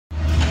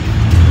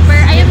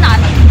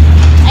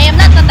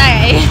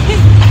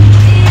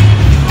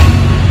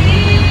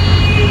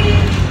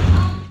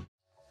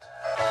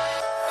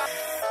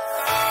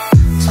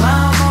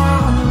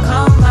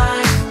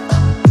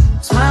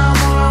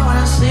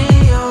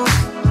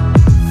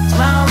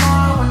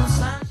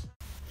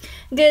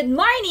Good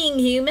morning,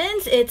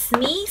 humans! It's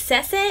me,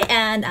 Sese,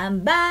 and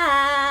I'm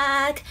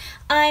back!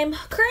 I'm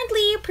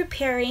currently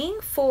preparing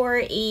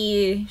for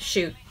a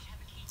shoot.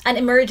 An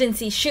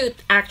emergency shoot,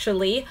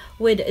 actually,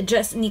 with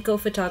Just Nicco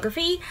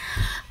Photography.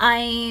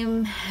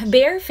 I'm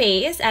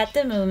barefaced at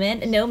the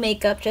moment, no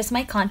makeup, just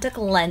my contact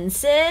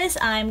lenses.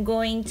 I'm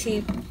going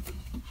to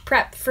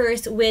prep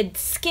first with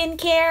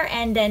skincare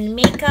and then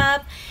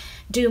makeup,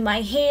 do my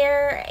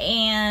hair,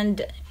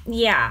 and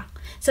yeah.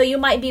 So you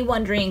might be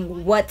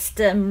wondering, what's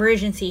the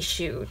emergency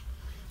shoot?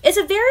 It's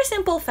a very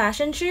simple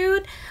fashion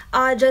shoot.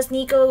 Just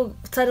Nicco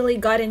suddenly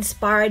got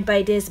inspired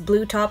by this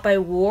blue top I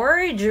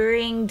wore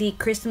during the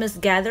Christmas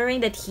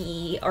gathering that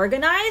he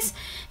organized.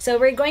 So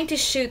we're going to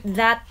shoot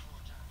that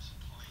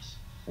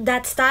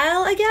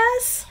style, I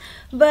guess.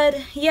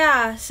 But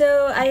yeah,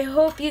 so I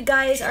hope you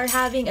guys are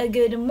having a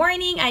good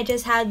morning. I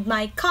just had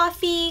my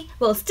coffee,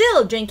 well,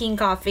 still drinking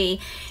coffee.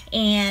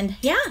 And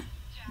yeah,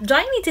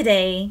 join me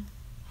today.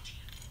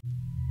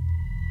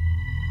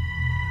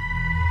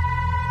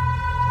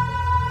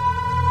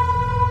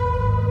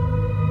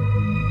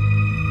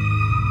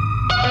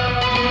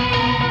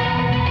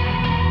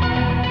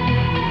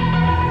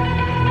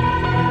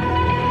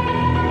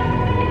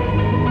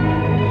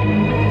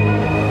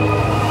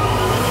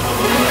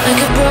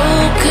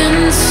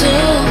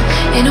 Soul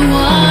in a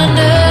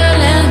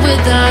wonderland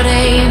without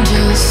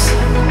angels.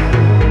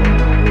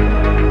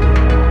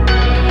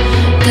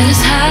 That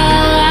is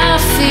how I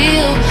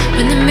feel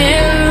when the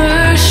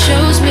mirror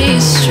shows me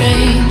a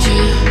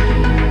stranger.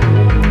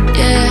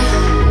 Yeah.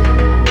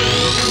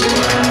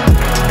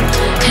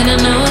 And I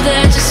know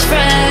they're just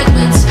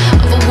fragments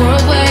of a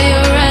world where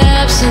your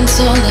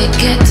absence all I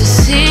get to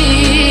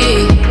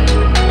see.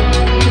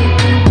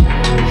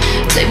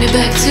 Take me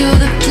back to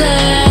the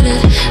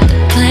planet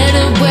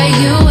where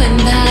you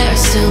and I are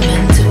still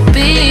meant to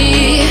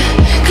be.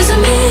 'Cause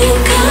I'm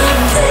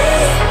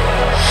incomplete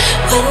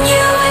when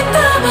you ain't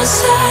by my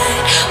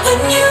side, when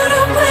you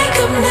don't wake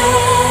up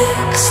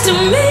next to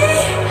me.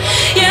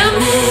 Yeah,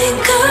 I'm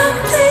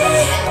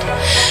incomplete.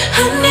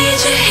 I need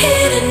you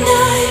here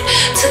tonight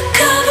to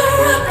cover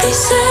up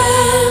these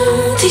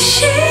empty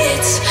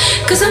sheets.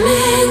 'Cause I'm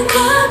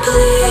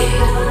incomplete.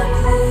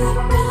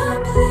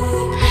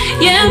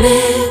 Yeah, I'm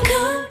incomplete.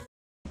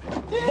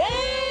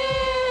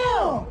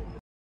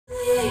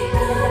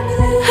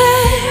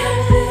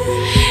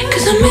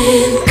 I'm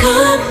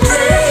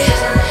incomplete.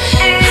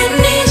 I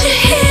need you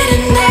here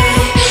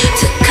tonight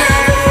to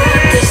cover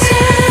up these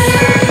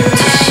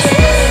empty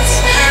sheets.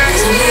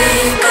 'Cause I'm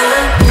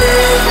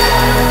incomplete.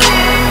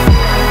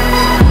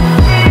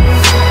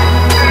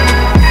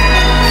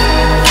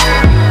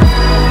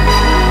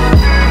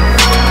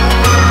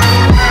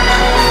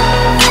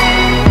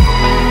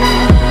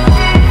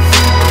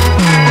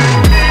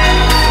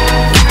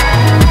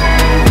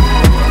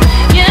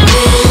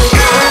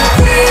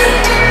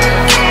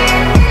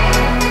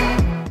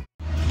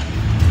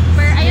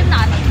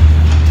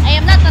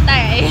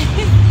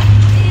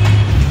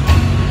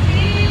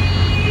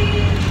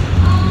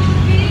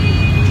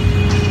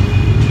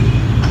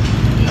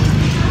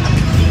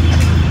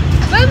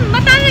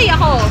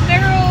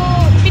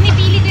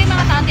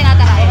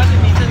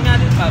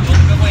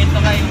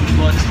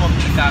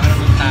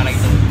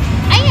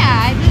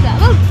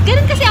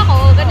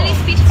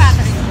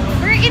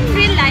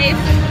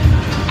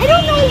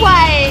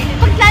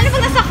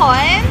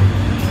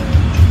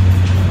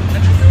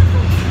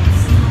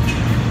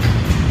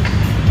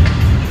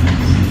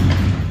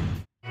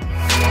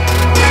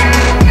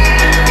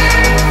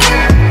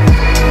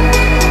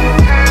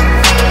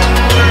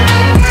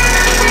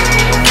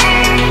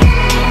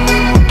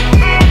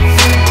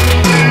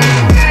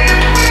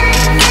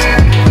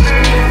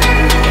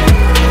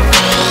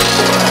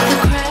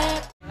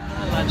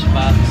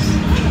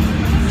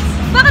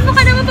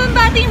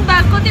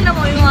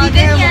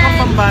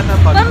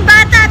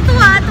 Pambata to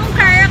ha, itong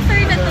character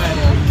na to.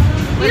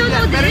 You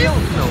know this?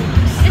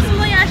 It's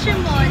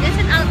Moyashimon. It's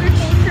an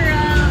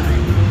agricultural,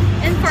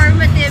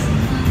 informative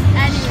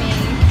anime.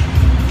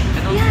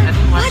 Yeah,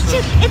 watch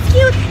it. It's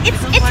cute. It's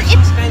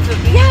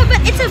yeah,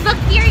 but it's a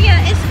bacteria.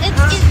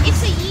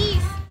 It's a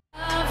yeast.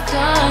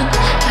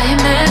 I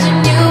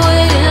imagine you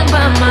waiting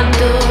by my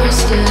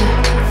doorstep,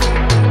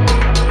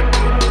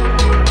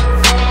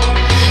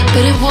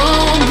 but it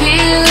won't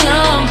be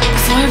long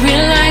before I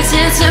realize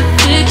it's a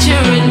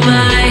picture in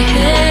my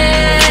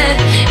head,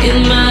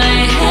 in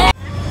my head.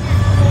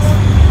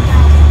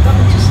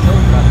 Bakit just no,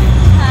 grabe?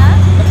 Ha?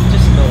 Bakit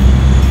just no?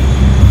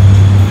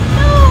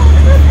 No.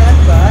 Not that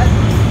bad.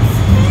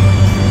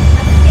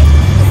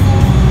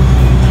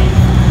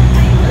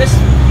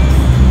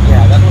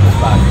 Yeah, that one was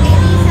bad.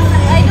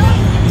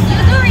 You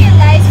don't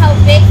realize how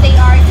big they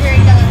are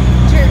during the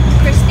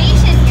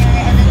Cretaceous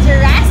era and the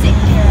Jurassic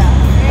era,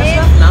 right?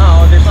 That's not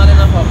now. There's not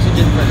enough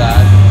oxygen for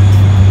that.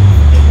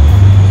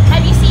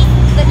 Have you seen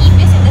the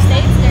Epis in the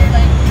States? They're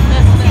like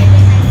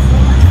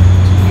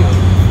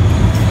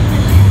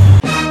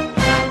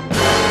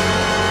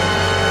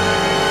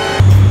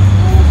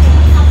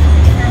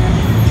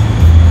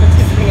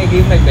Considering I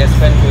gave my best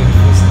friend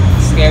who's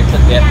scared to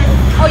death.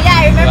 Oh yeah,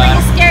 I remember Diba?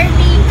 you scared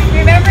me.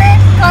 Remember?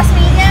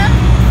 Cosmedia?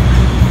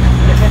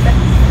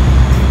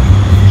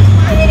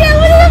 Hindi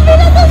mo na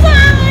pinato sa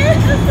akin.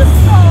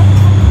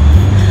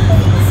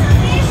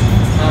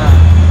 Ah.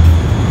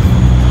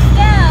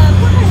 Yeah.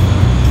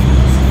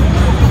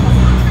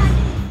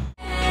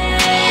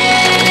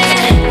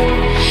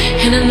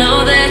 And I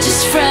know they're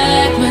just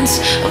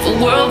fragments of a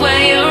world where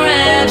your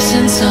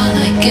absence all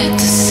I get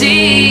to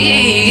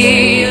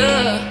see.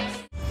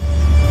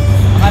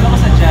 Akala ko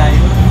sa Jai.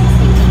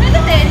 Pwede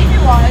din, if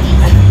you want.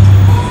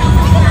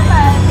 Pwede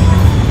naman.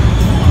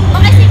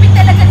 Makasipin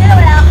talaga nila,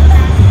 wala akong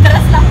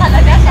dress lang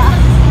talaga siya.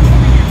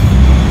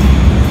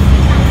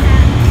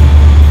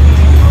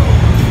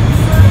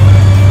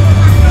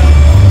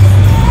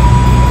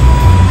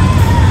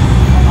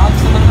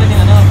 Gusto mo naman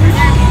yung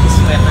virgin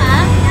sweater. Ha?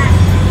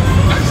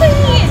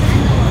 Actually,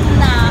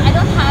 nah, I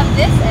don't have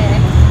this eh.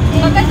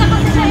 Maganda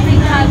kasi siya if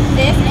you have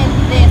this and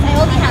this. I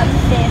only have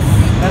this.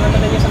 Lalo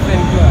naman yung sa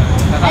friend ko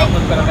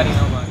Nakakapag ko lang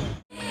kanina umaga.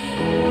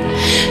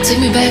 Take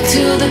me back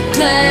to the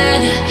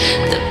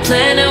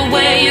planet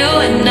where you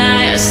and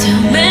I are still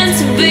meant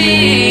to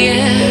be.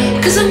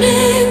 Cause I'm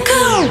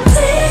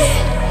incomplete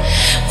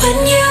when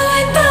you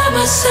ain't by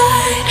my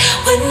side,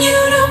 when you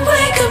don't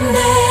wake up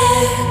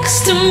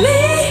next to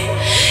me.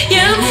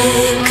 Yeah, I'm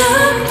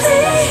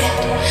incomplete.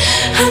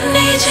 I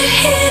need you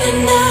here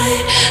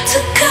tonight to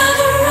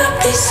cover up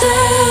these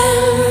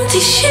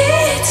empty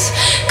sheets.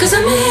 Cause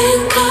I'm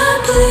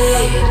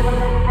incomplete.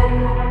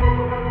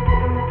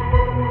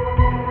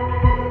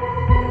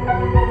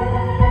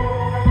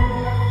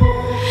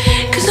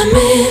 I'm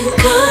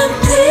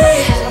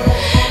incomplete.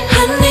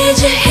 I need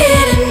you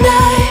here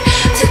tonight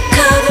to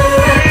cover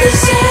up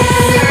this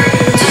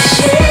empty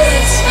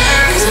sheets.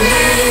 'Cause I'm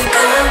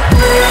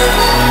incomplete.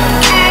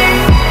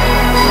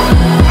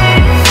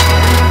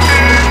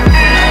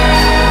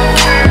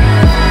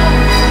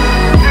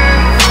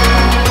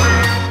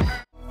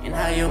 And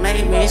how you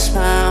make me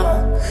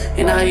smile,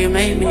 and how you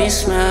make me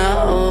smile,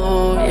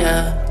 oh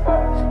yeah.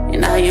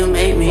 And how you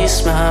make me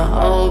smile,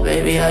 oh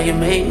baby, how you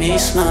make me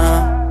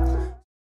smile.